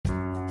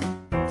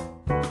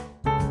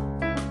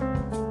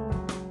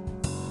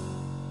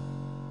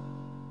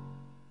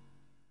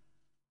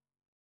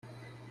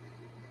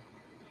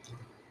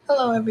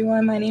Hello,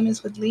 everyone. My name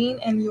is Woodleen,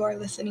 and you are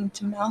listening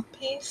to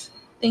Mouthpace.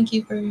 Thank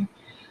you for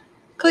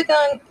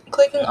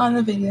clicking on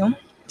the video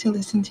to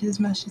listen to this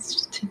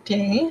message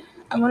today.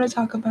 I want to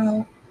talk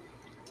about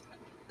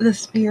the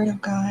Spirit of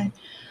God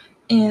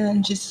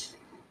and just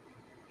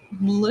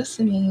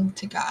listening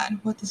to God,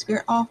 what the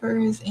Spirit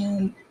offers,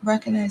 and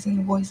recognizing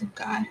the voice of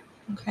God.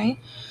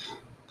 Okay,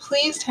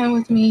 please turn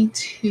with me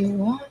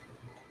to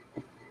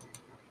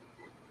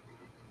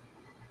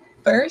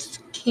 1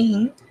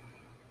 King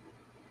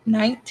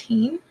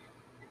 19,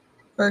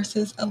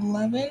 verses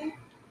 11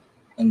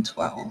 and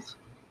 12.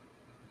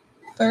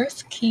 1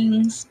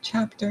 Kings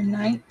chapter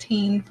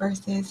 19,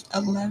 verses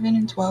 11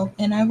 and 12,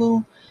 and I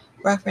will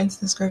reference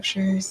the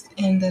scriptures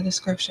in the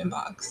description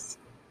box.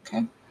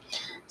 Okay?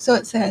 So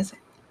it says,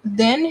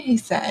 Then he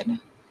said,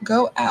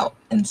 Go out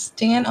and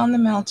stand on the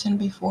mountain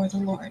before the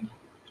Lord.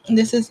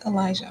 This is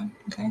Elijah.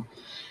 Okay?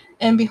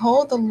 And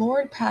behold, the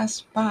Lord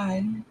passed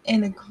by,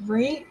 and a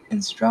great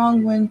and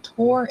strong wind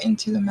tore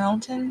into the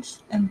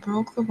mountains and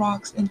broke the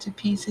rocks into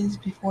pieces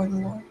before the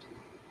Lord.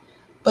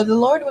 But the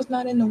Lord was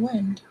not in the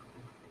wind.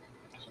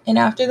 And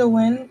after the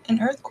wind,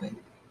 an earthquake.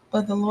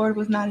 But the Lord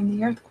was not in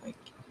the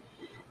earthquake.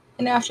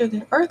 And after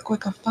the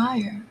earthquake, a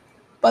fire.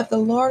 But the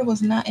Lord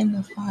was not in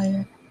the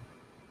fire.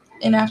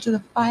 And after the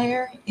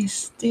fire, a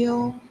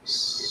still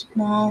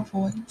small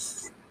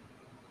voice.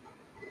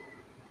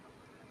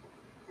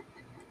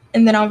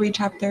 And then I'll read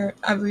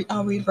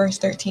verse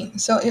 13.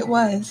 So it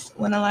was,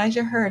 when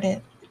Elijah heard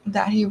it,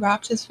 that he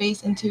wrapped his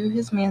face into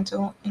his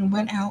mantle and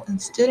went out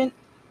and stood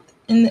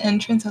in the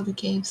entrance of the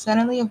cave.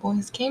 Suddenly a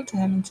voice came to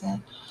him and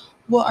said,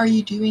 What are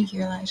you doing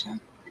here, Elijah?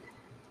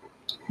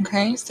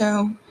 Okay,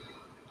 so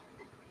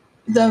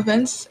the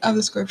events of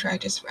the scripture I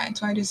just read.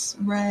 So I just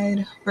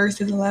read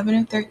verses 11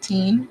 and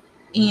 13,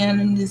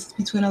 and this is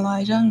between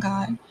Elijah and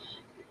God.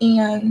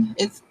 And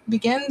it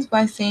begins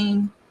by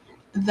saying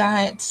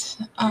that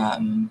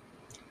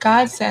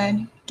God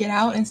said, Get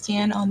out and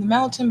stand on the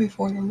mountain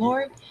before the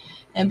Lord.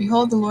 And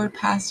behold, the Lord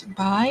passed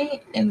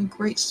by, and a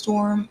great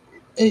strong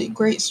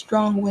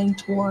wind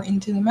tore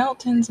into the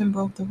mountains and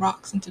broke the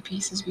rocks into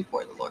pieces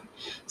before the Lord.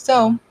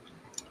 So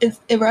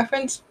it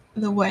referenced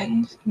the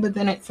wind, but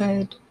then it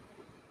said,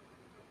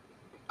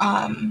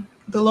 the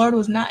Lord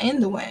was not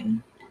in the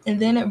wind.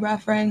 And then it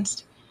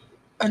referenced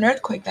an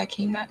earthquake that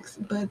came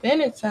next. But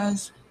then it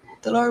says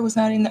the Lord was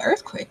not in the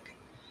earthquake.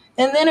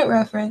 And then it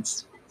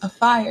referenced a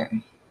fire.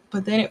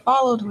 But then it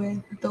followed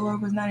with the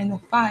Lord was not in the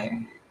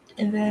fire.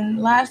 And then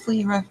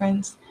lastly, it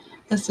referenced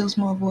a still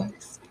small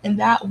voice. And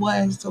that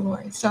was the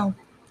Lord. So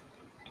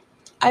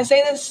I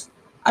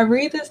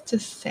read this to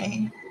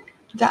say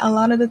that a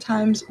lot of the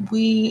times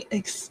we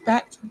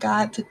expect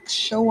God to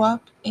show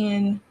up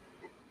in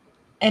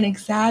an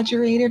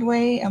exaggerated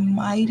way, a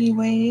mighty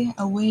way,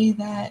 a way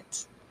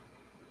that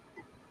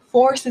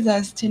forces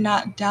us to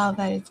not doubt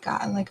that it's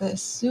God, like a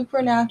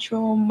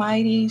supernatural,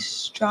 mighty,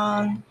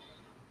 strong,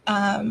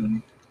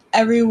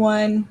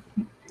 everyone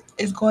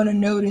is going to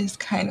notice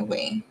kind of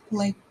way,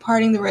 like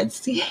parting the Red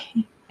Sea,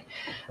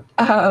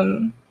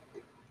 um,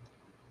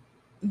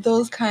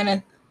 those kind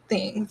of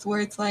things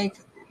where it's like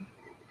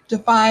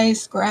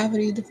defies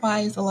gravity,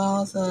 defies the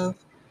laws of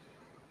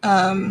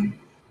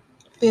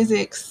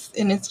physics,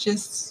 and it's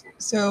just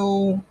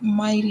so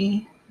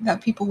mighty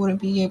that people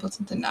wouldn't be able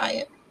to deny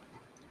it.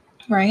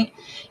 Right?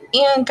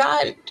 And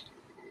God,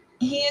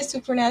 He is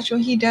supernatural.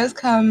 He does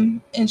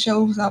come and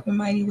shows up in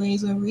mighty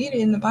ways. We read it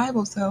in the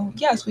Bible. So,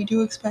 yes, we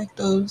do expect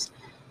those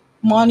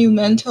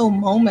monumental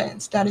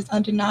moments that is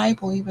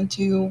undeniable even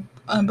to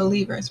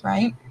unbelievers,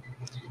 right?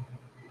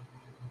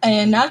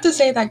 And not to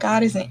say that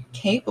God isn't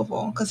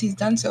capable, because He's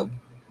done so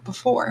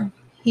before.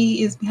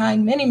 He is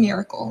behind many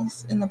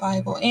miracles in the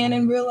Bible and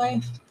in real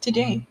life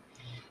today.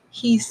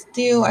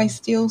 I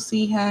still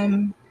see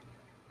Him,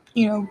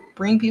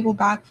 bring people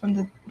back from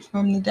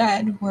the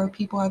dead, where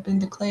people have been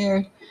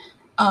declared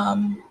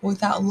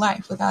without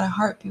life, without a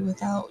heartbeat,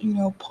 without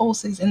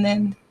pulses, and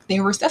then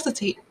they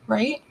resuscitate,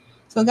 right?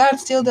 So God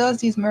still does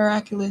these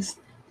miraculous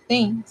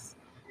things,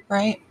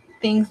 right?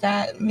 Things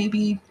that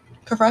maybe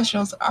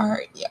professionals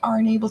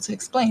aren't able to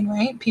explain,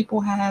 right?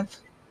 People have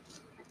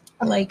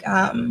like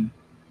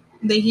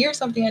they hear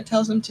something that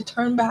tells them to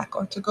turn back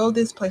or to go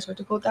this place or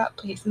to go that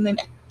place, and then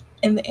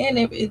in the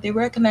end, they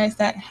recognize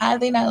that had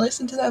they not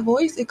listened to that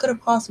voice, it could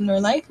have cost them their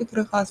life. It could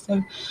have cost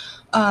them,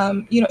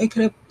 it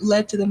could have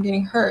led to them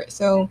getting hurt.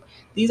 So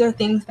these are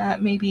things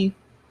that maybe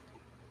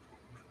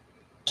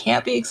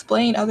can't be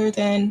explained other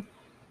than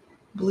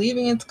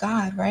believing it's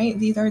God, right?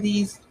 These are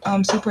these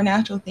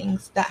supernatural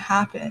things that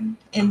happen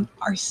and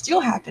are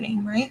still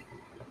happening, right?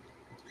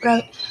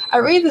 But I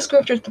read the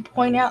scriptures to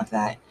point out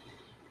that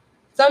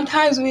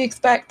sometimes we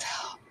expect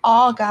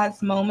all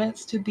God's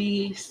moments to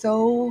be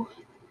so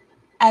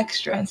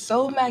extra and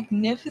so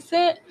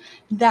magnificent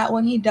that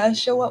when He does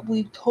show up,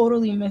 we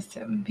totally miss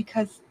Him,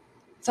 because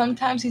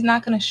sometimes He's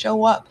not going to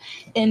show up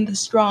in the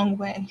strong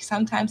wind.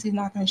 Sometimes He's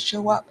not going to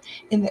show up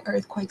in the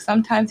earthquake.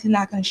 Sometimes He's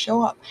not going to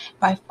show up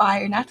by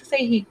fire. Not to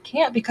say He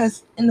can't,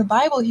 because in the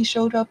Bible He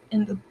showed up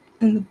in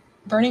the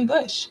burning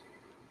bush,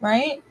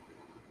 right?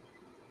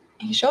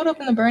 He showed up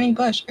in the burning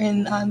bush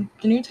in the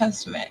New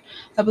Testament.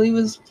 I believe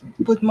it was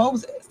with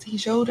Moses. He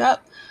showed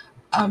up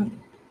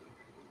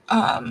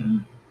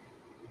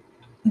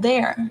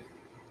there.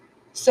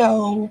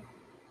 So,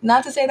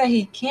 not to say that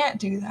he can't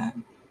do that,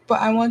 but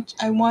I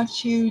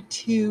want you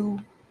to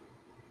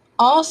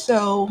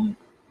also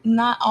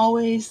not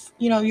always,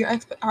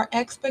 our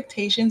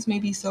expectations may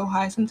be so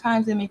high.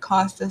 Sometimes it may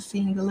cost us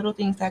seeing the little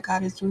things that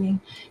God is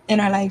doing in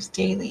our lives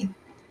daily.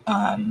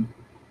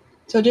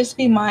 So just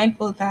be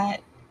mindful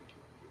that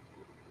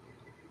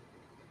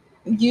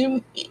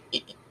it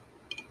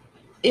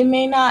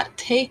may not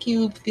take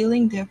you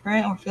feeling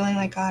different or feeling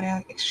like God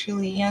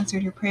actually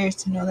answered your prayers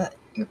to know that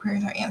your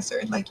prayers are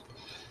answered. Like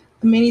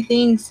many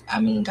things,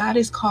 God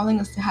is calling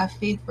us to have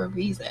faith for a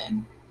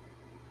reason.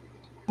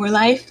 Where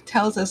life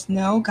tells us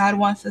no, God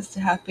wants us to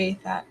have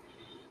faith that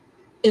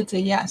it's a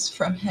yes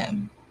from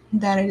Him,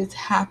 that it is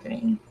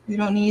happening. We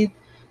don't need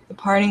the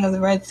parting of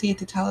the Red Sea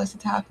to tell us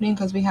it's happening,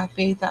 because we have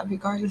faith that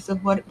regardless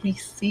of what we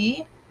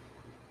see,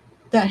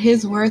 that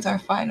His words are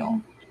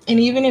final. And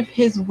even if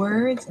His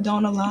words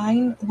don't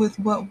align with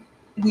what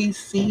we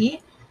see,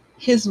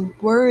 His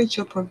words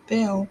shall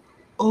prevail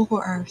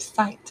over our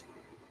sight.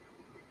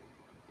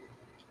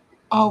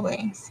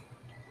 Always.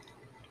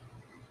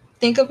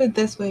 Think of it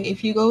this way: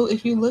 if you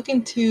look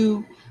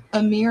into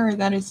a mirror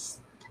that is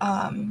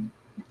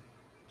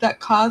that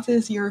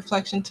causes your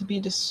reflection to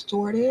be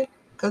distorted,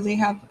 because they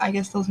have, I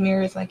guess, those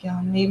mirrors like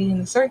maybe in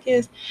the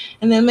circus,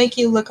 and then make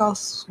you look all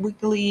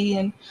squiggly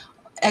and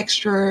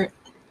extra,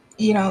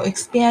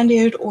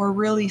 expanded or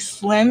really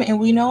slim. And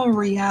we know in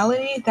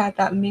reality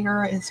that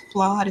mirror is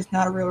flawed. It's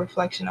not a real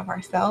reflection of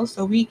ourselves.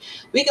 So we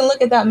can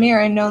look at that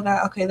mirror and know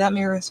that, okay, that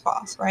mirror is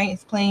false, right?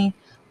 It's playing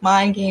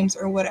mind games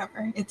or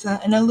whatever. It's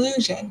an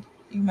illusion,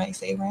 you might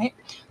say, right?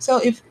 So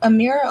if a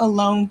mirror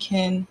alone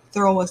can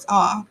throw us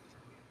off,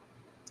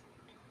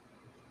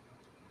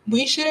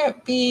 we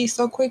shouldn't be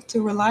so quick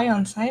to rely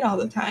on sight all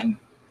the time.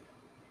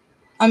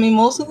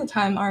 Most of the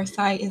time our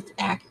sight is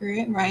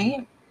accurate,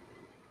 right?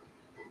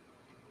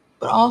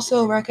 But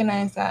also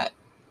recognize that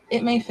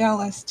it may fail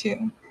us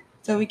too.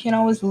 So we can't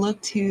always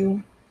look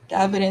to the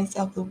evidence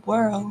of the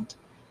world.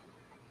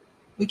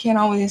 We can't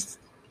always,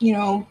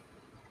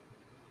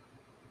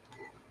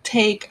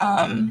 take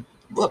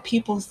what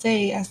people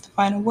say as the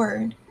final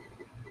word.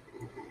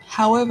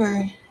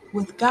 However,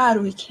 with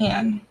God we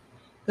can,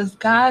 because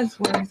God's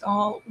word is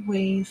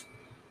always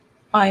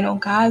final.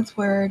 God's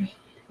word,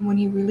 when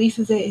He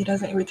releases it, it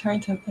doesn't return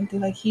to Him empty.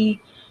 Like He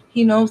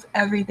knows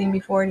everything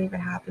before it even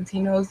happens.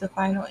 He knows the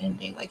final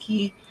ending.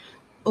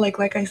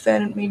 Like I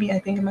said, maybe I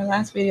think in my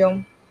last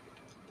video,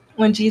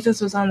 when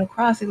Jesus was on the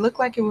cross, it looked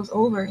like it was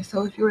over.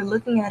 So if you were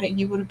looking at it,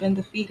 you would have been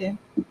defeated.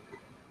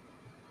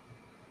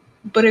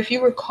 But if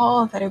you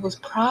recall that it was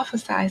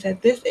prophesied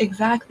that this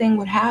exact thing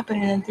would happen,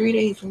 and then 3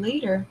 days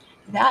later,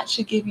 that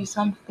should give you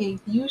some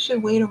faith. You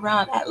should wait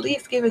around, at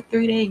least give it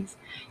 3 days.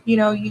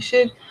 You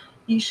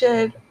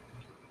should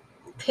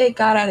take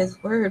God at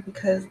His word,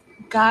 because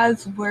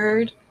God's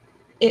word,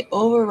 it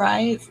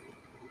overrides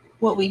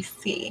what we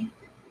see.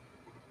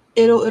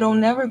 It'll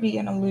never be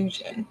an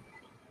illusion.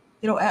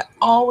 It'll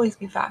always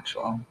be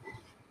factual.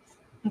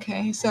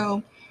 Okay,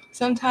 so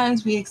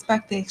sometimes we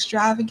expect the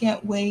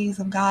extravagant ways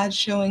of God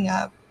showing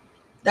up,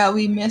 that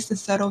we miss the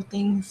subtle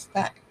things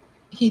that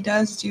He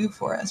does do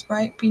for us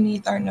right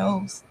beneath our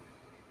nose.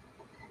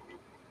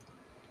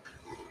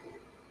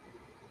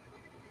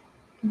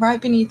 Right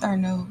beneath our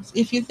nose.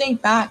 If you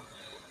think back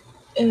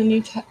in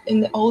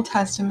the Old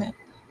Testament,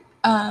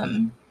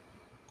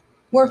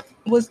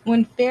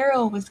 when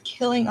Pharaoh was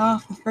killing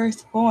off the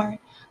firstborn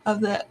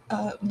of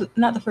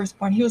not the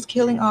firstborn, he was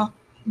killing off,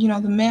 the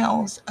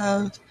males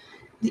of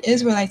the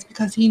Israelites,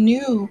 because he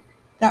knew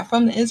that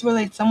from the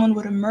Israelites someone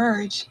would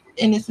emerge,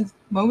 and this is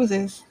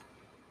Moses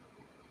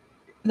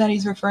that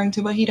he's referring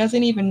to, but he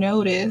doesn't even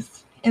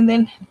notice. And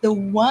then the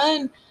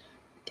one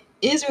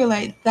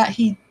Israelite that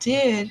he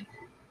did,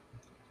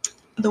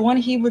 the one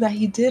Hebrew that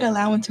he did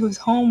allow into his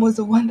home, was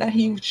the one that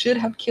he should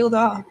have killed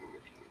off,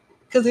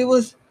 because it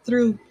was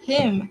through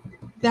him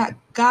that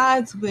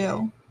God's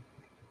will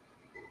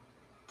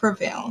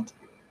prevailed.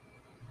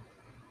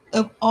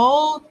 Of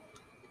all,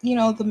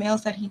 the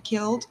males that he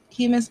killed,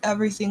 he missed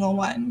every single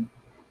one.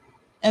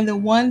 And the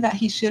one that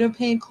he should have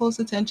paid close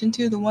attention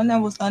to, the one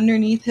that was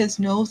underneath his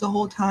nose the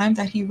whole time,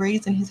 that he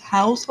raised in his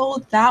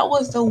household, that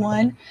was the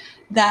one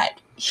that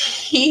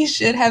he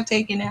should have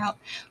taken out.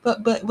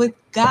 But with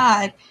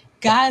God,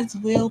 God's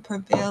will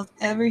prevails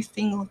every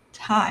single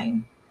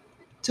time,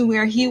 to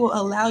where He will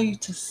allow you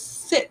to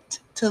sit,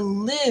 to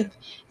live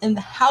in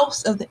the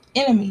house of the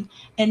enemy,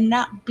 and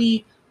not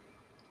be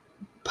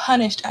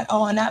punished at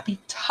all, and not be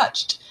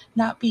touched,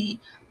 not be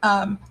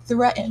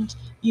threatened.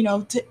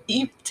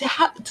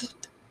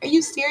 Are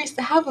you serious?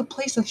 To have a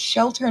place of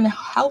shelter in the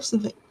house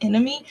of the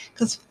enemy?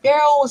 Because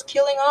Pharaoh was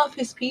killing off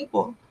his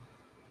people.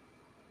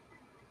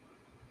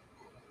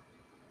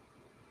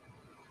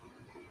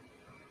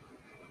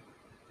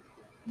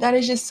 That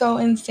is just so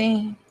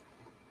insane.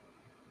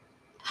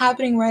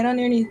 Happening right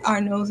underneath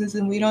our noses,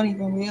 and we don't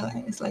even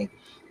realize. Like,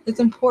 It's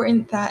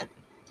important that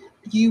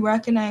you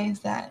recognize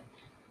that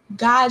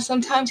God,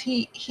 sometimes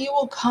he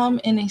will come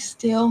in a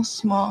still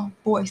small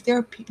voice.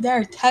 There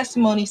are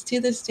testimonies to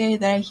this day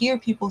that I hear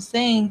people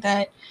saying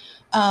that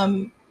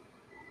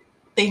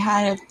they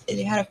had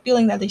a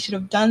feeling that they should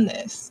have done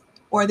this,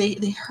 or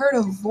they heard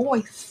a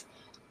voice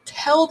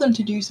tell them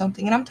to do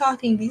something. And I'm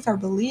talking, these are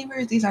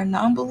believers, these are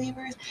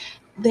non-believers.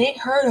 They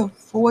heard a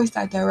voice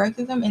that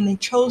directed them and they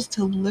chose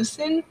to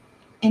listen,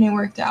 and it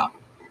worked out.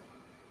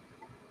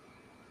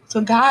 So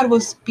God will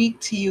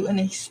speak to you in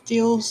a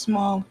still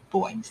small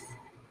voice.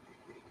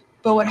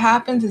 But what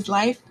happens is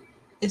life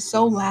is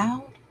so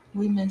loud,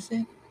 we miss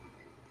it.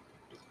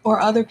 Or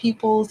other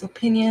people's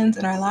opinions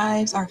in our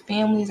lives, our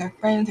families, our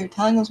friends are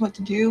telling us what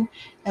to do,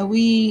 and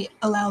we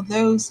allow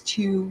those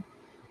to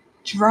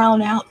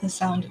drown out the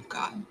sound of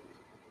God.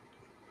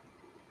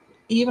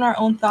 Even our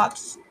own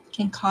thoughts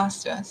can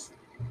cost us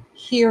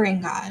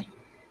hearing God.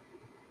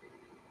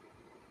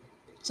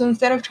 So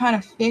instead of trying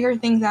to figure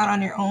things out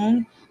on your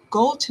own,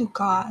 go to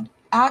God.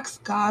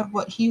 Ask God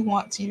what He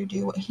wants you to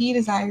do, what He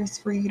desires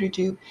for you to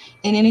do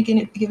in any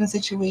given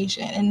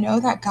situation. And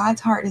know that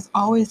God's heart is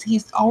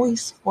He's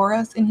always for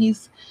us, and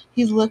He's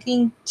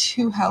looking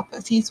to help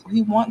us. He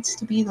wants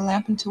to be the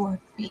lamp unto our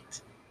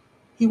feet.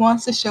 He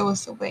wants to show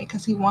us the way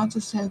because He wants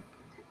us to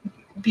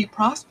be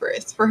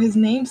prosperous for His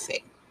name's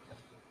sake.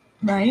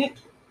 Right?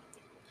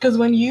 Because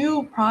when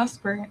you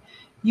prosper,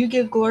 you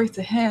give glory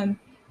to Him,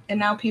 and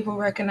now people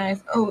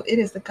recognize, oh, it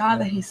is the God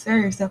that He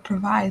serves that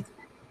provides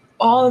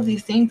all of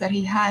these things that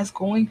He has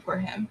going for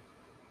Him.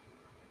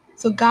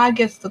 So God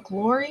gets the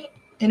glory,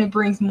 and it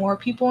brings more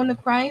people into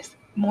Christ.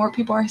 More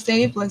people are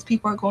saved, less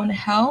people are going to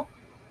hell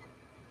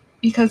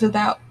because of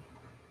that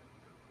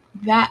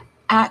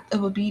act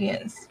of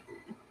obedience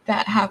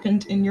that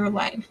happened in your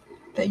life,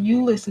 that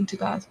you listened to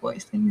God's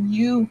voice and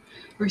you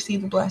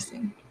received the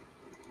blessing.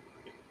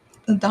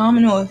 The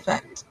domino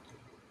effect.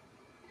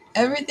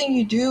 Everything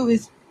you do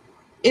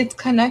it's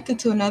connected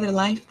to another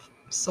life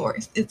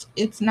source.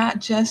 It's not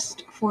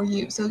just for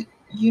you. So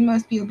you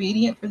must be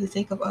obedient for the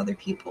sake of other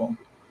people.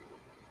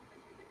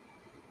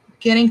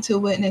 Getting to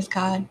witness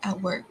God at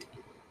work.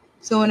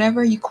 So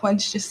whenever you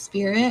quench the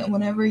Spirit,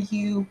 whenever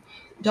you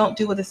don't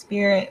do what the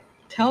Spirit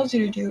tells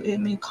you to do, it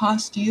may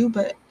cost you,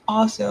 but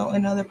also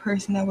another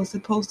person that was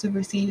supposed to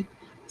receive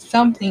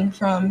something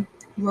from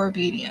your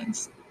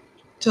obedience.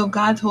 So if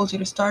God told you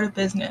to start a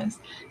business,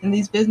 and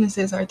these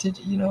businesses are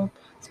to,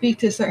 speak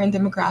to a certain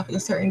demographic, a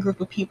certain group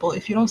of people,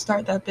 if you don't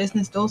start that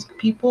business, those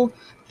people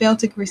fail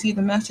to receive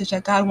the message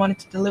that God wanted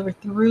to deliver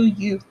through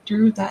you,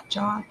 through that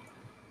job.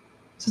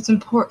 So it's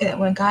important that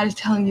when God is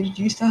telling you to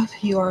do stuff,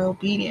 you are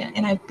obedient.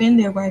 And I've been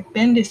there where I've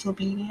been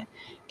disobedient.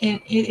 And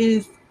it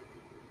is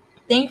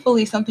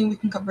thankfully something we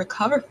can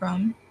recover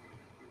from.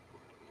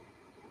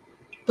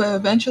 But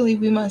eventually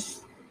we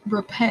must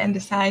repent and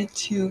decide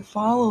to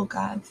follow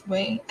God's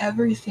way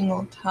every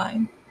single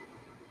time.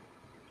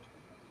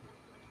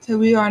 So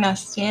we are not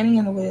standing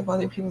in the way of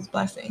other people's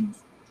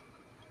blessings.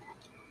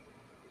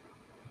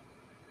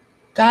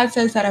 God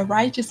says that a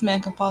righteous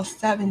man can fall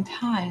 7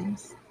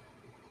 times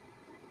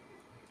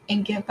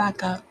and get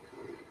back up.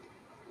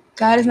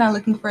 God is not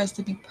looking for us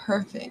to be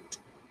perfect.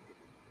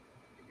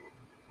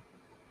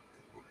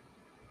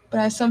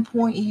 But at some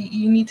point,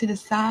 you need to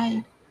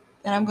decide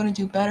that I'm going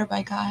to do better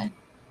by God.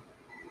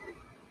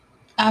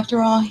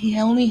 After all, He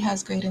only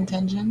has great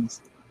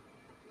intentions.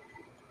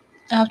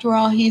 After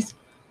all, He's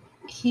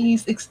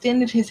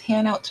extended His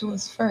hand out to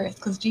us first,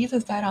 because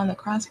Jesus died on the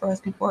cross for us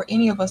before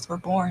any of us were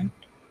born.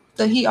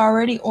 So He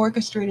already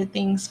orchestrated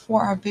things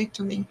for our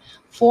victory,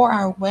 for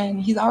our win.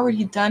 He's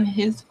already done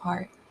His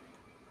part.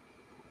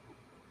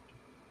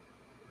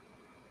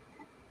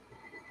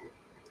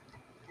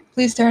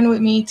 Please turn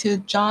with me to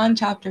John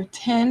chapter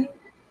 10,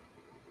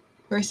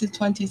 verses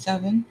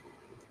 27.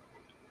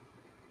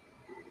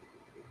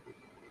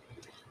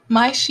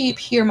 My sheep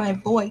hear my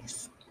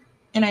voice,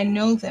 and I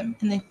know them,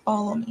 and they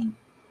follow me.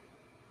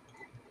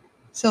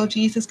 So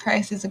Jesus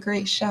Christ is a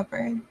great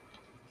shepherd.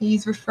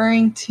 He's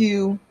referring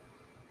to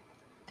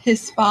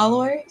His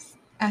followers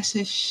as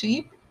His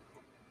sheep.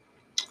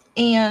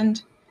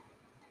 And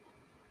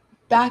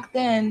back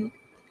then,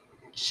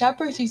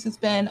 shepherds used to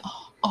spend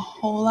a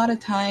whole lot of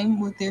time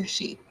with their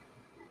sheep.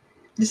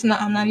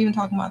 I'm not even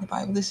talking about the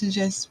Bible. This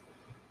is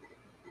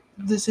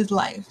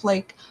life.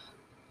 Like,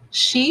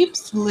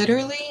 sheeps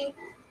literally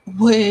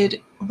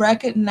would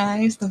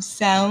recognize the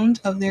sound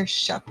of their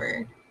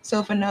shepherd. So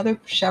if another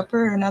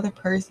shepherd or another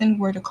person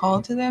were to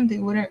call to them, they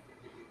wouldn't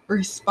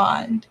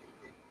respond.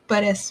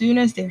 But as soon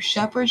as their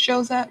shepherd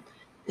shows up,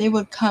 they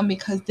would come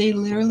because they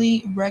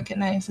literally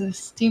recognize the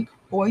distinct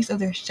voice of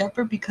their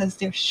shepherd, because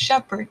their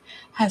shepherd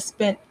has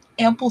spent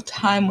ample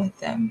time with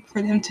them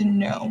for them to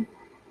know.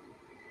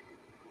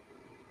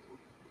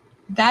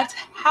 That's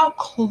how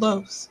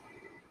close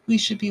we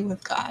should be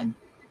with God.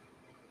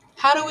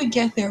 How do we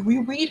get there? We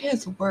read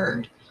His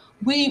word.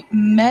 We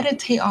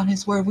meditate on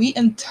his word. We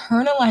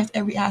internalize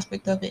every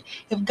aspect of it.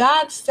 If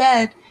God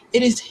said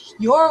it is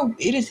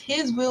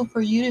his will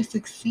for you to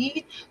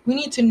succeed, we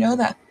need to know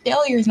that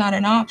failure is not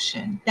an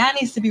option. That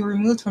needs to be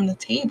removed from the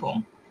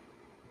table.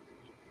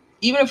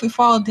 Even if we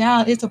fall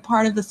down, it's a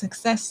part of the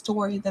success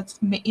story that's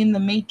in the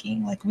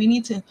making. Like, we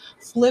need to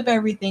flip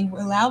everything,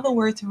 allow the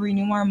word to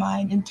renew our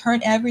mind, and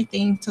turn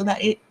everything so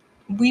that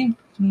we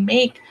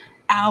make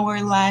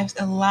our lives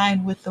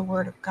align with the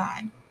word of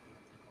God.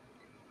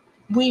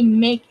 We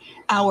make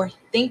our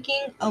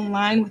thinking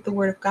align with the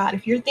word of God.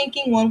 If you're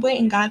thinking one way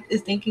and God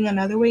is thinking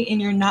another way, and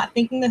you're not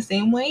thinking the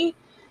same way,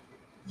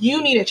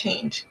 you need a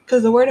change,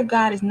 because the word of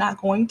God is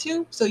not going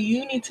to. So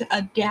you need to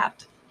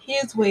adapt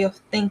his way of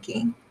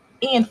thinking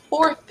and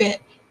forfeit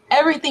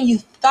everything you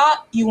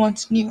thought you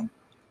once knew.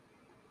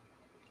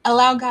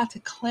 Allow God to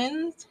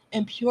cleanse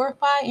and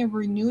purify and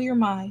renew your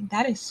mind.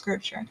 That is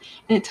scripture.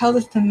 And it tells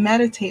us to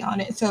meditate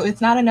on it. So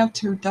it's not enough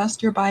to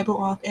dust your Bible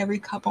off every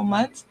couple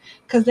months,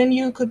 because then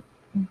you could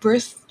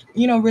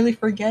really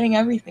forgetting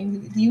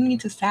everything. You need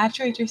to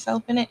saturate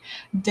yourself in it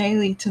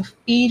daily to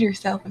feed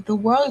yourself. If the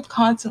world is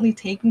constantly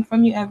taking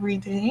from you every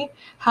day,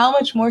 how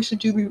much more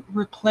should you be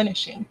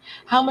replenishing?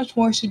 How much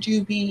more should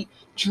you be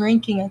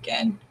drinking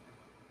again?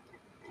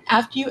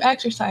 After you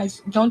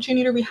exercise, don't you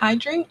need to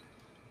rehydrate?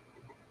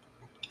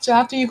 So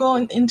after you go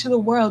into the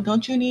world,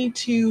 don't you need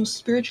to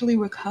spiritually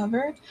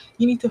recover?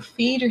 You need to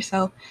feed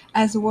yourself,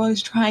 as the world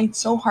is trying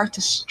so hard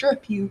to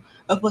strip you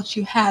of what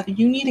you have.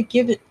 You need to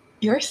give it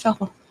yourself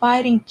a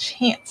fighting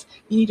chance.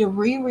 You need to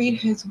reread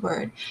his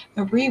word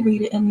and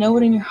reread it and know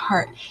it in your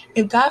heart.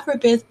 If God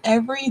forbids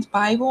every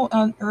Bible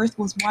on earth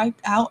was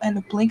wiped out in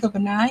the blink of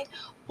an eye,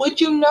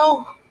 would you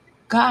know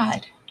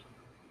God?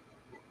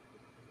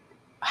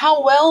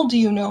 How well do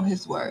you know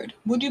his word?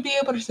 Would you be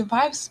able to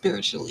survive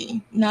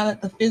spiritually now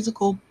that the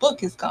physical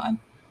book is gone?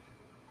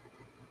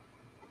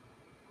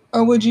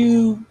 Or would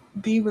you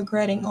be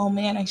regretting, oh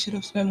man, I should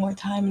have spent more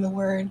time in the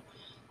word.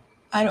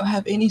 I don't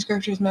have any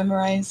scriptures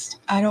memorized.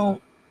 I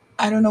don't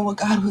know what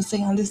God would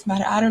say on this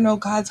matter. I don't know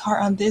God's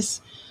heart on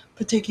this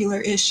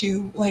particular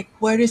issue. Like,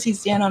 where does he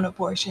stand on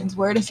abortions?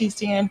 Where does he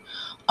stand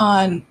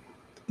on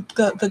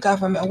the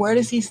government? Where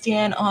does he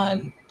stand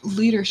on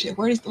leadership?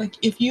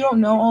 If you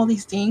don't know all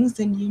these things,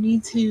 then you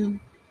need to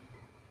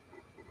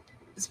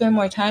spend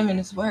more time in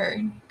his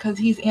word, because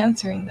he's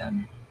answering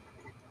them.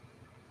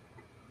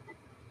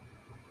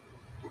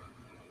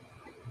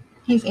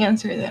 He's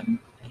answering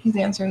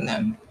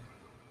them.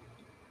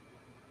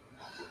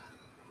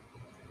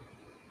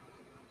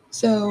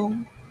 So,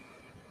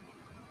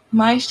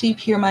 my sheep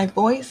hear my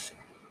voice,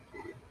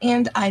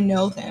 and I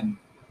know them,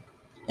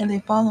 and they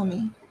follow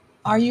me.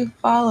 Are you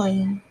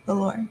following the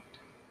Lord?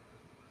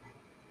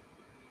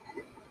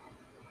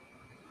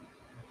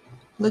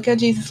 Look at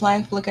Jesus'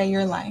 life, look at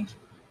your life.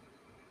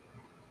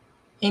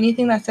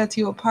 Anything that sets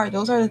you apart,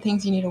 those are the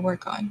things you need to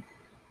work on.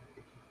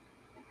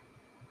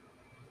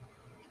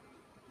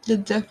 The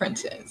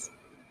differences.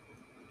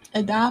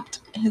 Adopt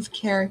his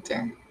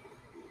character.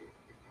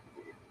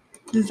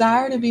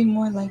 Desire to be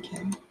more like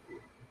him.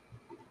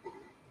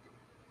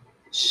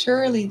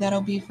 Surely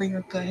that'll be for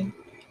your good,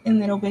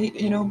 and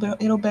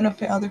it'll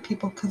benefit other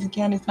people, because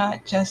again, it's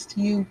not just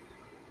you.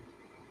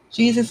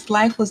 Jesus'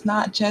 life was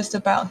not just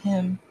about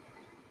him.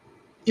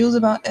 It was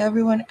about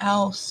everyone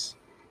else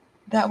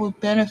that would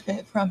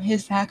benefit from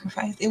his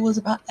sacrifice. It was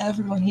about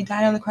everyone. He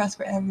died on the cross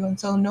for everyone.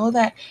 So know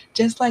that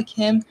just like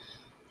him,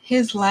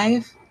 his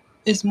life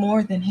is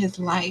more than his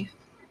life.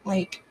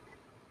 Like,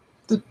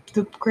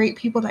 the great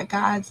people that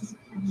God's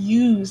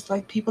used,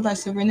 like people that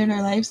surrender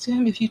their lives to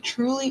him, if you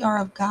truly are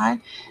of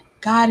God,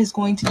 God is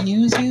going to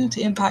use you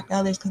to impact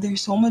others, because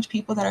there's so much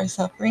people that are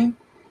suffering,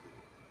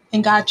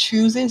 and God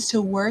chooses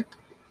to work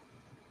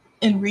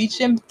and reach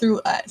them through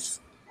us.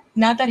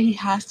 Not that he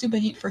has to,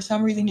 but for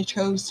some reason he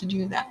chose to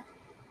do that.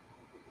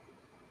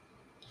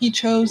 He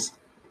chose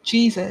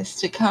Jesus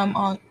to come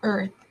on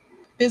earth,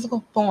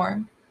 physical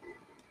form,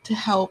 to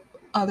help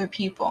other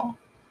people.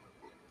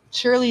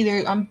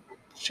 I'm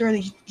sure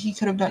that he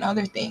could have done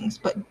other things,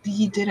 but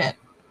he didn't.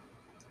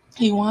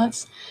 He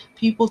wants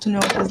people to know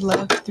his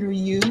love through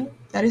you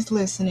that is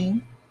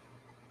listening,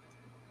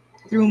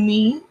 through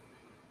me,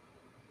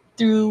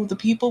 through the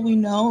people we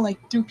know,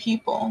 like through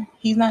people.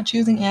 He's not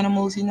choosing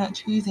animals. He's not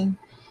choosing,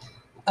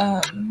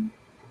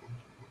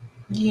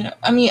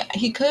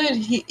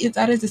 it's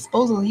at his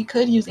disposal. He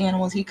could use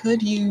animals. He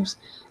could use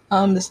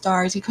the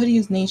stars. He could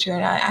use nature.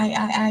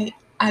 And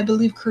I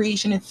believe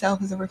creation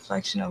itself is a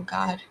reflection of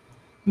God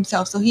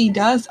himself. So he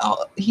does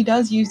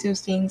use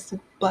those things to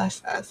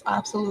bless us,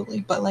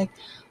 absolutely. But like,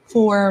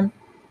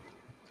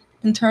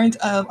 in terms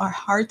of our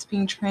hearts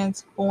being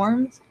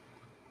transformed,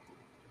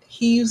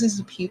 he uses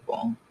the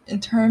people. In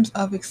terms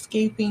of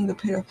escaping the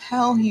pit of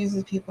hell, he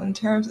uses people. In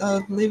terms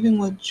of living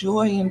with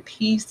joy and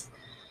peace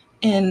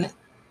and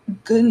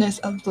goodness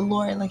of the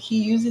Lord, like,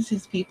 he uses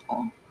his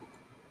people.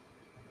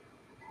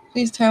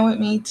 Please turn with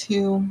me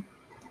to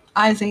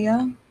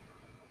Isaiah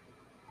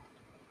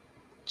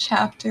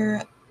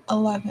chapter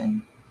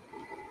 11,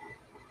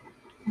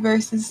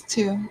 verses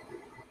 2.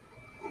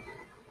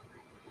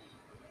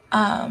 2,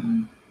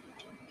 and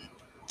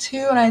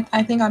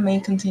I think I may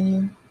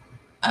continue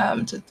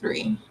to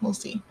 3. We'll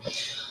see.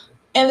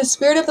 And the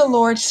Spirit of the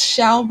Lord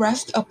shall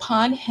rest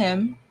upon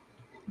him,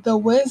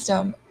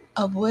 the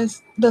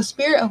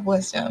Spirit of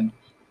wisdom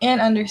and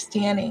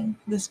understanding,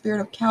 the Spirit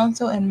of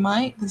counsel and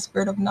might, the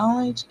Spirit of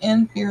knowledge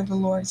and fear of the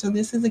Lord. So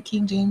this is a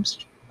King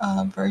James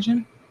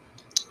version.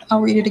 I'll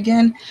read it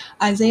again.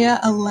 Isaiah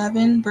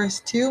 11,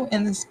 verse 2,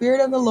 and the Spirit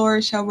of the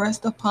Lord shall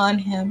rest upon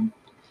him,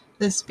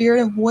 the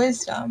Spirit of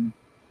wisdom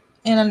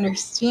and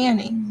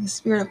understanding, the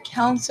Spirit of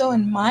counsel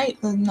and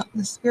might,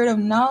 the Spirit of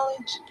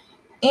knowledge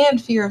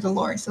and fear of the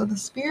Lord. So the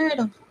Spirit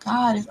of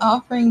God is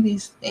offering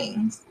these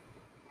things.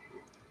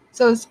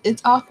 So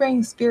it's offering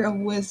the Spirit of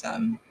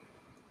wisdom.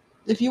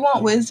 If you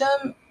want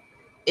wisdom,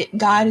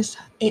 God is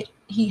it.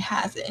 He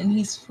has it, and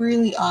He's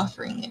freely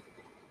offering it.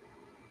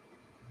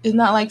 It's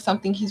not like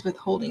something He's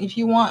withholding. If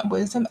you want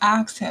wisdom,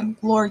 ask Him,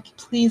 Lord,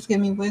 please give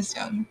me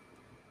wisdom.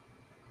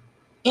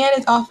 And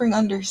it's offering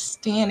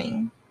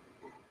understanding.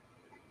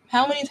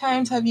 How many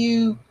times have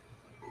you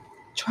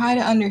tried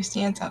to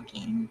understand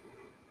something?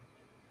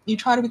 You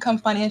try to become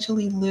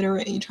financially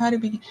literate. You try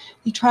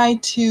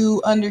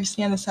to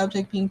understand the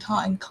subject being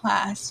taught in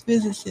class,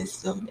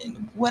 physicists,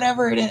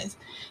 whatever it is.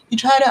 You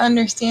try to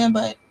understand,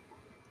 but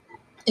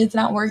it's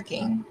not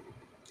working.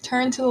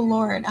 Turn to the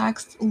Lord.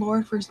 Ask the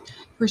Lord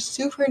for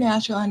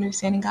supernatural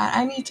understanding. God,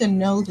 I need to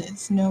know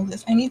this.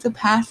 I need to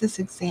pass this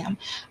exam.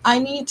 I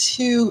need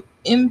to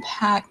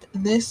impact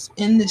this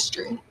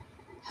industry.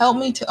 Help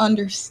me to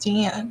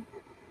understand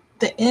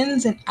the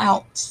ins and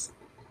outs.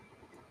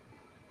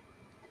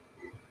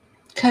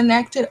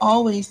 Connect it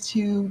always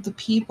to the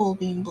people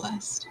being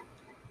blessed.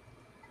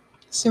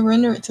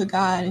 Surrender it to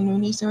God. And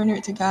when you surrender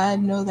it to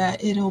God, know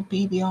that it'll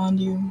be beyond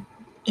you.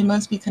 It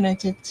must be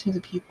connected to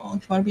the people.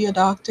 If you want to be a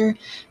doctor,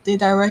 they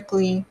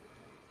directly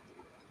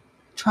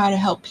try to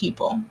help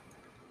people.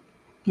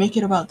 Make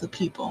it about the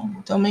people.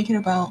 Don't make it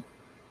about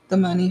the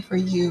money for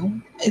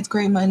you. It's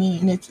great money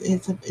and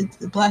it's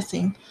a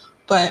blessing,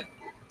 but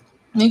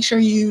make sure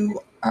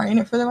you are in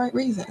it for the right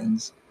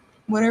reasons.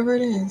 Whatever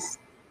it is.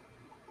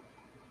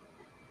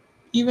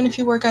 Even if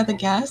you work at the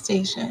gas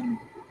station,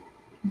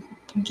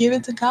 give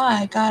it to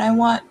God. God, I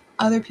want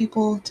other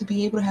people to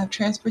be able to have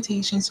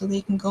transportation so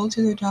they can go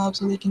to their jobs,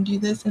 so they can do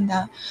this and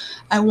that.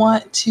 I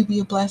want to be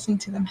a blessing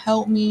to them.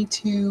 Help me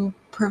to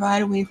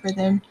provide a way for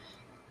them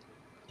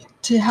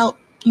to help,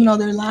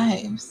 their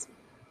lives.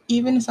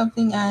 Even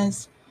something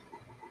as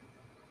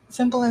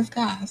simple as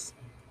gas,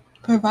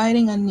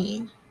 providing a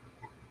need.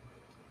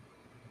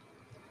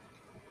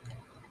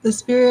 The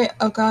Spirit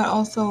of God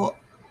also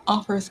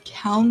offers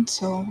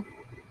counsel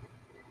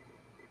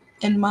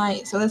and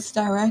might. So that's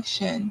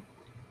direction.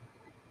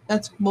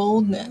 That's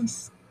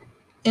boldness.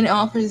 And it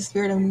offers the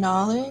spirit of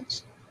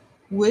knowledge,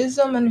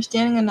 wisdom,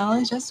 understanding, and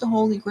knowledge. That's the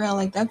Holy Grail.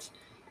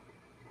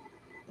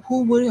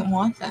 Who wouldn't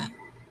want that?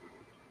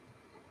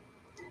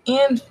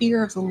 And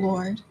fear of the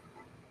Lord.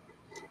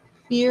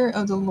 Fear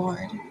of the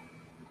Lord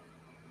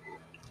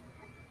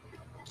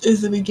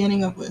is the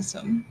beginning of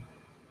wisdom.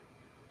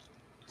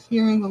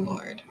 Fearing the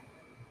Lord.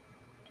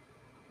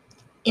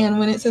 And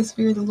when it says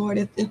fear of the Lord,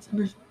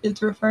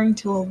 it's referring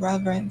to a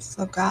reverence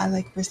of God,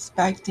 like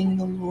respecting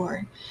the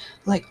Lord,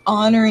 like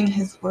honoring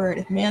His word.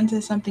 If man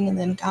says something and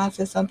then God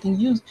says something,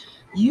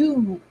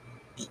 you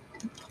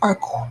are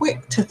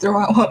quick to throw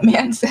out what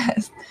man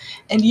says,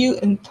 and you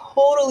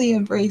totally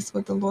embrace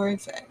what the Lord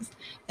says,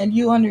 and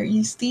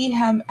you see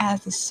Him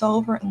as the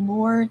sovereign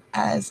Lord,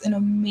 as an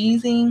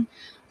amazing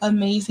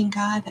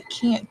God that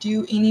can't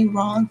do any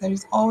wrong, that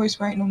is always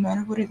right no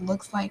matter what it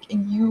looks like,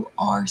 and you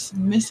are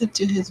submissive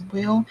to His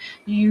will.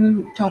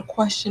 You don't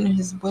question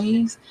His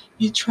ways.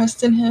 You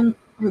trust in Him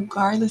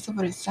regardless of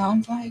what it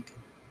sounds like.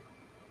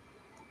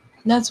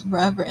 That's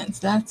reverence.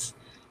 That's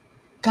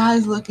God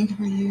is looking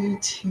for you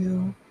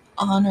to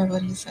honor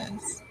what He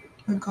says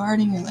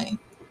regarding your life.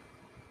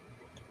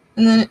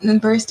 And then in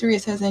verse 3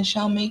 it says, and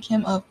shall make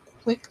him of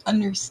quick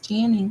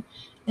understanding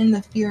in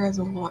the fear of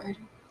the Lord,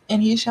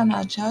 and he shall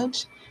not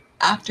judge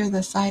after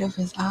the sight of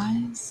his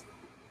eyes,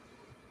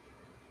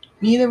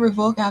 neither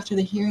revoke after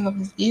the hearing of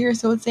his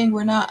ears. So it's saying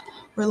we're not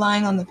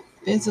relying on the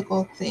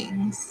physical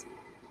things.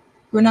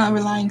 We're not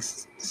relying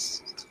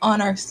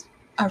on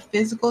our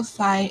physical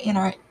sight and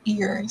our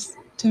ears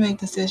to make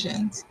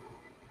decisions.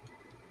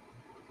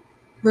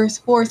 Verse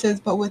 4 says,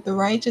 but with the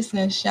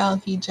righteousness shall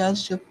he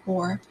judge the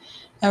poor,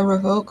 and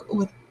revoke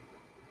with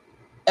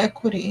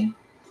equity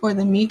for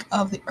the meek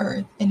of the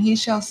earth. And he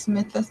shall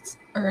smite the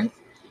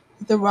earth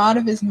with the rod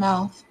of his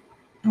mouth,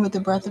 and with the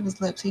breath of his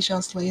lips he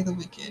shall slay the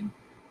wicked.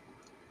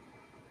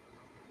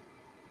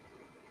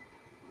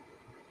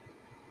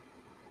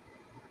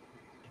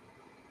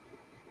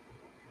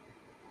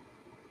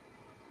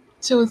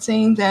 So it's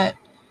saying that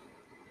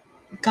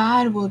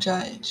God will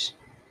judge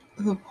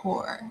the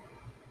poor.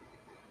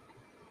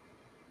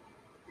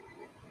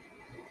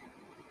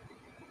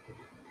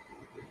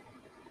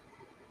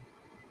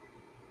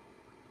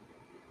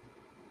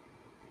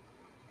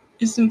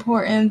 It's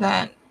important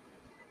that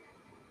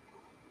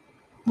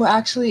Well,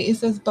 actually, it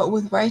says, but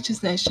with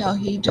righteousness shall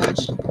he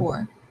judge the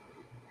poor.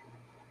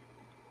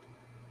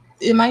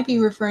 It might be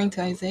referring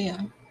to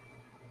Isaiah,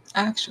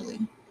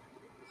 actually.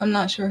 I'm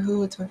not sure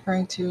who it's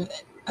referring to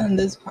on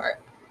this part.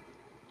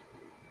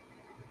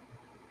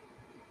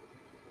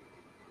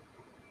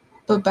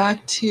 But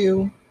back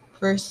to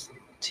verse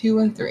 2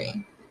 and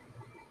 3.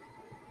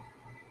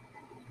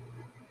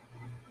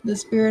 The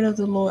Spirit of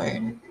the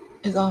Lord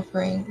is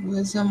offering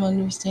wisdom,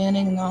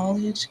 understanding,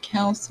 knowledge,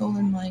 counsel,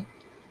 and might,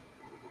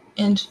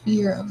 and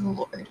fear of the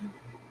Lord.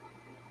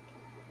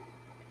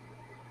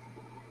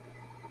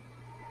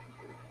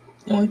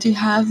 And once you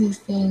have these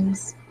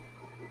things,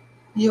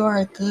 you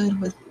are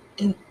good with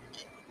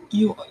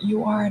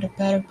you are at a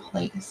better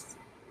place.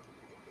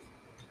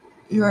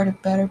 You are at a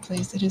better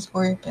place. It is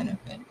for your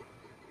benefit.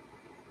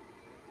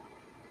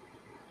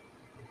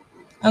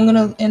 I'm going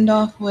to end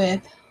off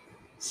with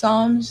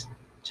Psalms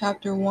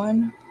chapter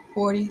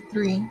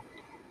 143,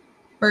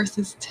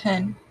 verses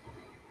 10.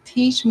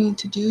 Teach me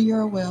to do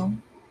your will,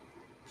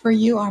 for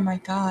you are my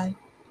God.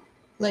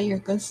 Let your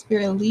good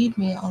spirit lead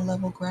me on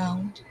level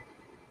ground.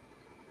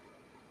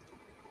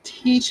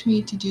 Teach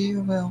me to do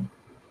your will,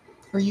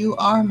 for you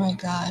are my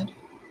God.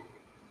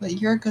 Let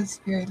your good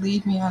spirit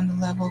lead me on the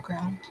level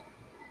ground.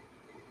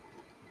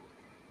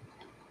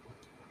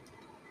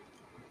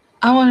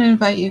 I want to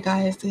invite you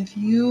guys, if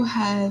you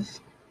have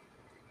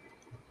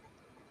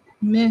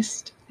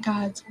missed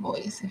God's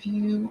voice, if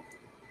you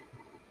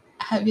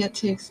have yet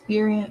to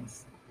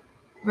experience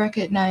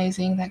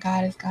recognizing that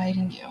God is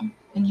guiding you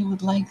and you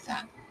would like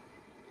that,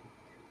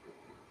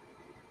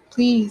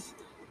 please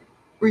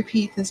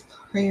repeat this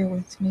prayer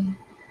with me.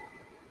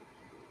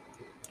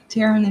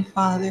 Dear Heavenly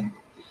Father,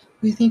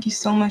 we thank you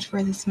so much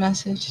for this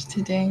message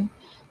today.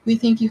 We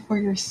thank you for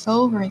your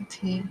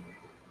sovereignty.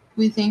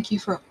 We thank you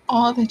for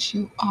all that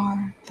you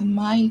are, the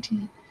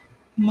mighty,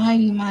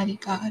 mighty, mighty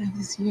God of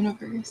this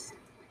universe.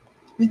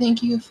 We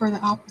thank you for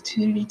the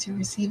opportunity to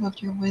receive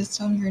of your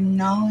wisdom, your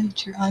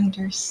knowledge, your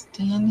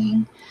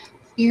understanding,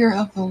 fear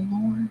of the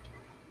Lord.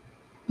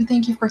 We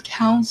thank you for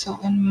counsel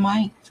and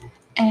might.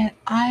 And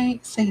I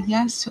say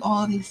yes to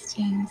all these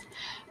things.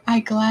 I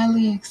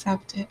gladly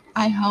accept it.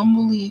 I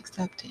humbly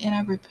accept it. And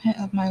I repent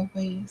of my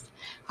ways.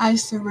 I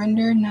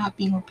surrender not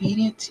being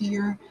obedient to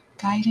your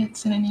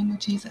guidance in the name of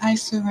Jesus. I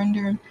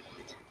surrender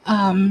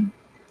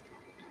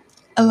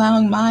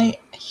allowing my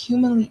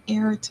humanly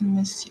error to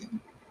miss you.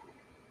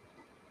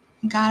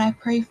 God, I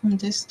pray from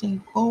this day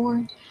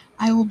forward,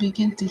 I will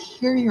begin to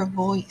hear your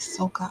voice,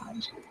 oh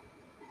God.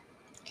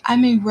 I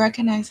may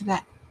recognize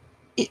that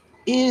it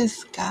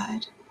is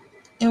God.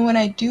 And when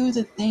I do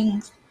the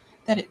things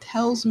that it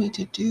tells me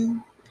to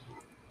do,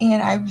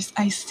 and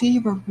I see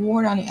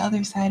reward on the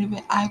other side of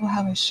it, I will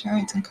have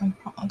assurance and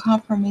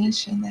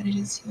confirmation that it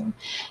is you.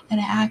 And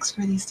I ask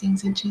for these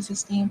things in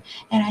Jesus' name.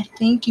 And I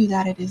thank you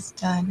that it is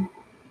done.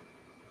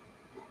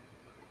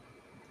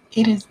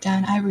 It is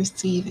done. I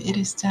receive. It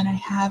is done. I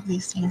have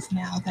these things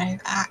now that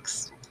I've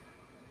asked.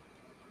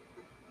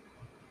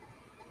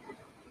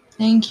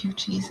 Thank you,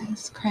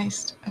 Jesus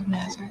Christ of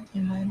Nazareth.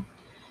 Amen.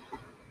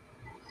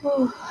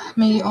 Oh,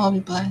 may you all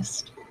be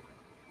blessed.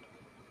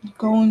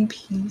 Go in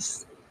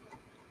peace.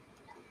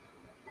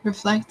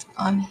 Reflect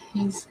on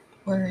his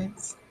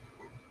words.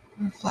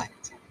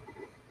 Reflect.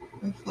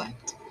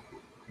 Reflect.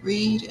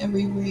 Read and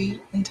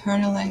reread.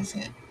 Internalize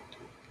it.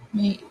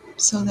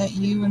 So that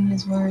you and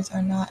his words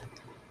are not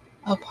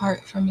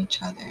apart from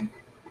each other.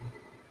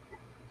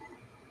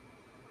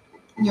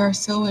 You are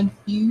so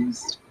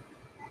infused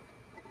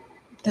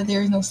that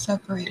there is no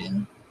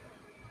separating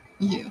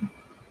you.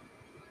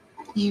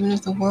 Even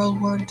if the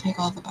world were to take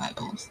all the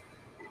Bibles,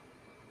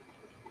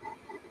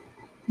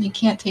 you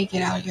can't take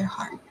it out of your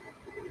heart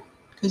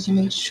because you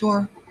made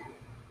sure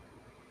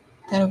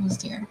that it was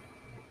there.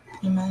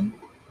 Amen.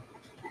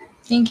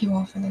 Thank you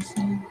all for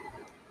listening.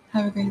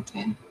 Have a great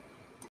day.